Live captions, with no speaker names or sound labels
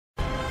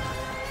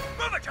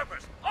Move it,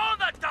 troopers! On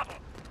the double!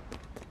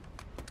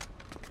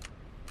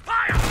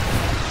 Fire!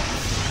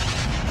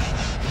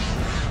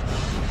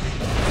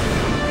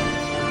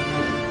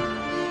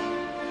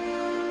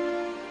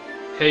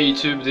 Hey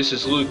YouTube, this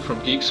is Luke from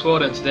Geek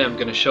Squad, and today I'm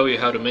going to show you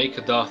how to make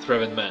a Darth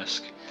Revan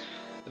mask.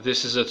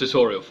 This is a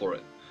tutorial for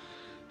it.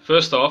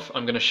 First off,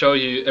 I'm going to show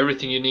you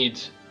everything you need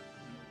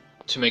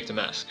to make the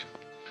mask.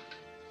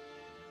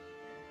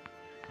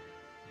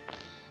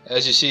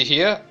 As you see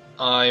here,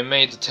 I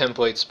made the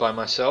templates by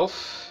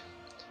myself.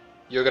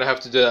 You're going to have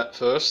to do that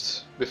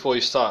first before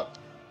you start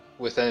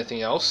with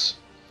anything else.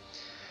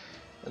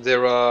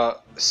 There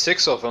are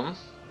 6 of them.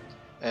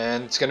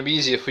 And it's going to be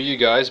easier for you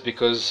guys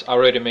because I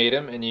already made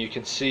them and you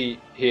can see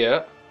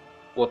here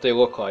what they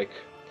look like.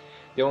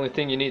 The only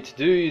thing you need to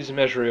do is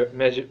measure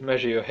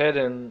your head,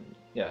 and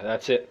yeah,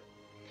 that's it.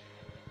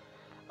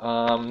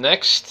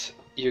 Next,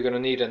 you're going to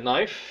need a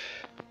knife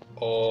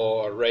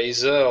or a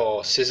razor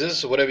or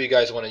scissors, whatever you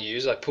guys want to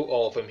use. I put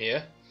all of them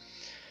here.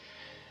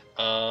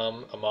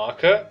 A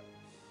marker,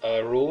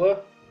 a ruler,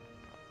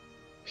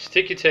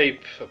 sticky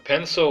tape, a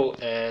pencil,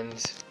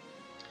 and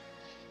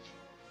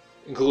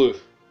glue.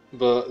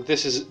 But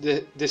this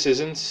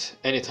isn't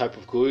any type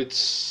of glue.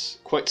 It's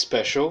quite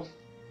special.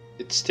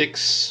 It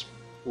sticks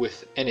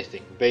with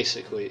anything,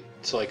 basically.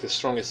 It's like the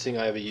strongest thing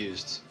I ever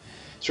used.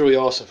 It's really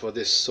awesome for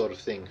this sort of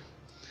thing.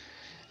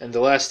 And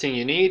the last thing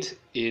you need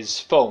is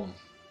foam.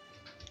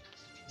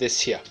 This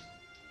here.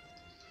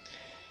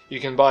 You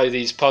can buy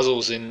these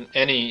puzzles in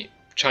any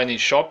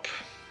Chinese shop.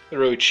 They're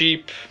really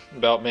cheap,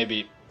 about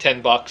maybe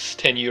 10 bucks,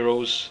 10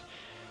 euros,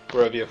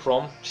 wherever you're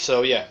from.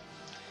 So yeah.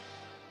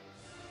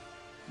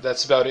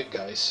 That's about it,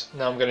 guys.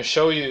 Now I'm going to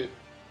show you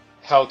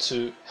how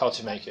to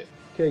make it.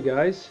 Okay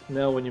guys,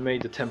 now when you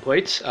made the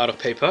templates out of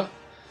paper,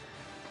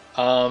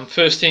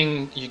 first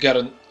thing you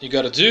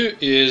gotta do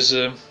is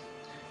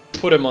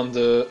put them on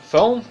the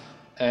foam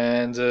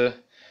and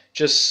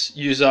just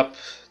use up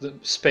the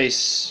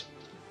space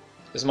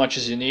as much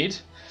as you need,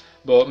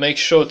 but make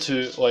sure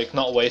to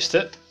not waste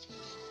it.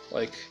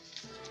 Like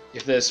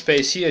if there's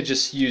space here,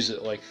 just use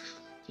it.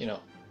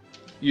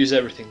 Use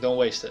everything, don't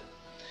waste it.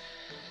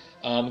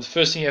 The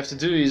first thing you have to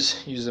do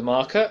is use a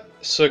marker,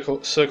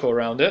 circle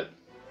around it.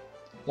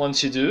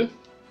 Once you do,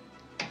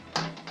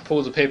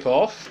 pull the paper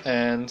off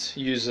and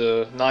use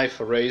a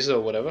knife or razor or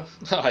whatever.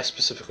 I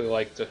specifically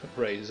like the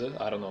razor,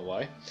 I don't know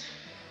why.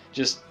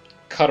 Just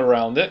cut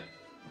around it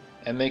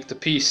and make the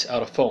piece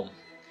out of foam.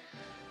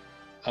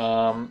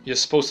 You're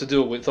supposed to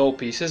do it with all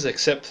pieces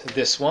except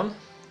this one.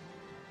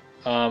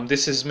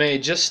 This is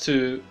made just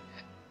to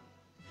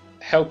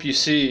help you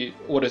see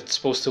what it's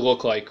supposed to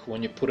look like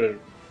when you put it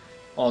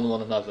on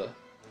one another.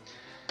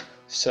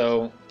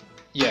 So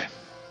yeah,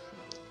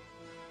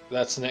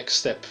 that's the next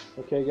step.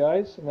 Okay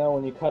guys, now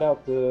when you cut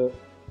out the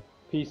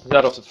pieces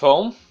out of the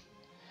foam,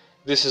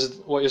 this is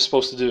what you're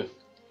supposed to do.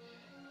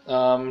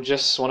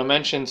 Just want to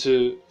mention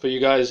for you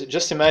guys,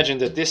 just imagine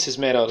that this is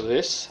made out of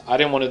this. I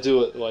didn't want to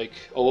do it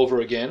all over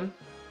again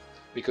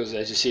because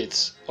as you see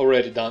it's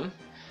already done.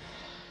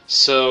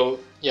 So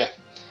yeah,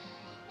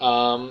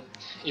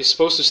 you're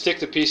supposed to stick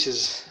the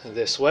pieces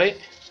this way.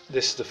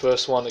 This is the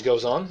first one that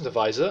goes on, the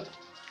visor.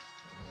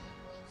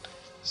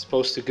 It's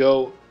supposed to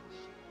go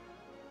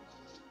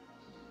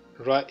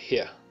right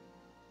here.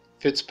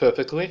 Fits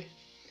perfectly.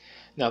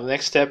 Now the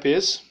next step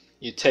is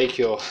you take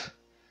your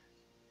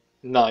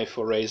knife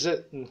or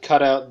razor and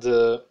cut out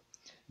the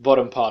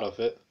bottom part of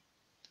it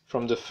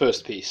from the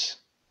first piece,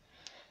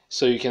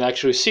 so you can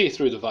actually see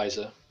through the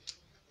visor.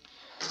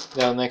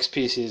 Now the next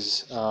piece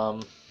is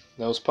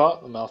nose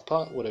part, the mouth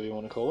part, whatever you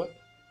want to call it.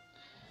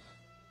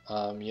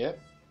 Yeah.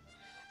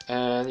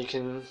 And you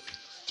can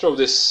throw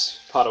this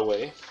part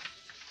away.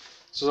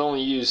 This is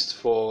only used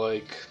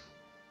for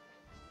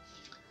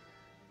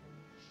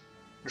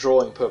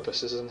drawing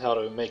purposes and how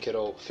to make it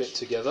all fit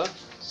together.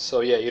 So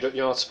yeah, you're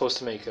not supposed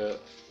to make a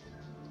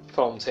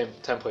foam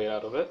template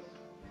out of it.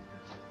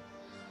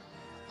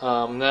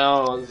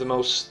 Now the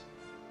most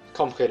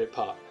complicated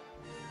part,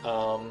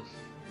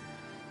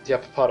 the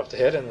upper part of the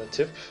head and the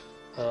tip.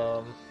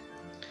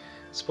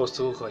 It's supposed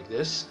to look like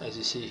this, as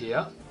you see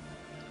here.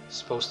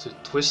 Supposed to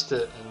twist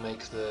it and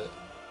make the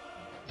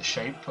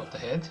shape of the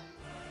head,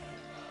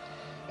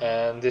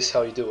 and this is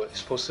how you do it. You're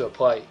supposed to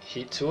apply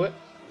heat to it.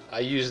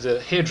 I use the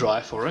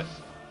hairdryer for it.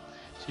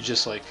 So you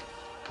just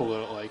pull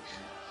it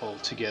all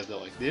together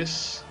like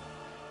this,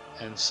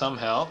 and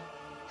somehow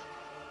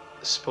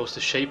it's supposed to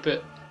shape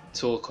it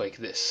to look like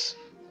this.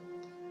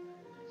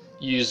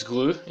 Use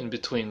glue in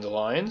between the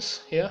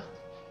lines here,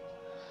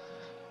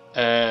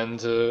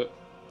 and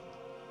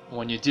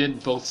when you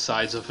did both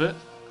sides of it,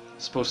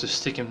 supposed to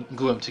stick and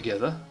glue them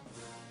together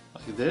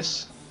like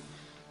this,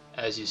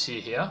 as you see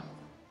here,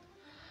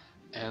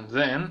 and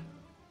then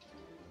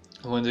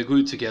when they're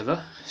glued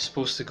together, you're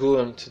supposed to glue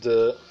them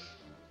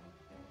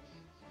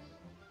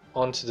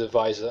onto the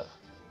visor.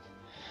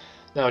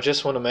 Now I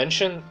just want to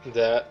mention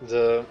that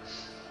the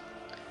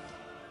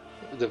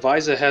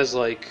visor has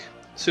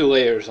 2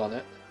 layers on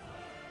it.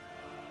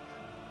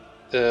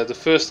 The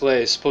first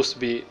layer is supposed to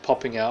be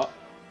popping out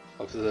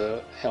of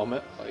the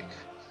helmet, like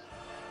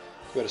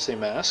gotta say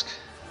mask,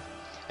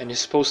 and you're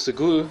supposed to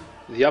glue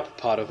the upper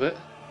part of it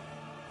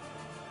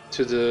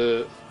to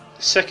the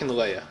second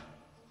layer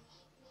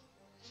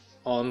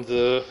on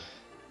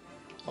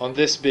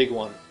this big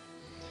one,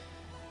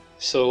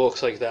 so it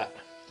looks like that.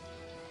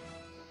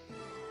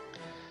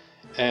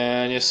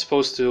 And you're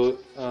supposed to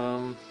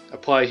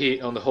apply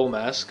heat on the whole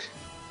mask,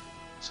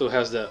 so it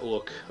has that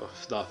look of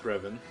Darth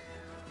Revan.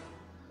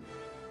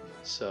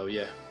 So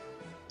yeah,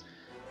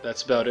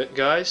 that's about it,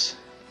 guys.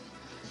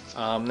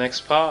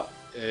 Next part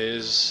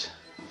is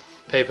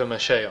paper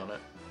mache on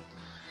it.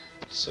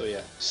 So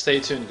yeah, stay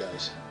tuned,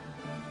 guys.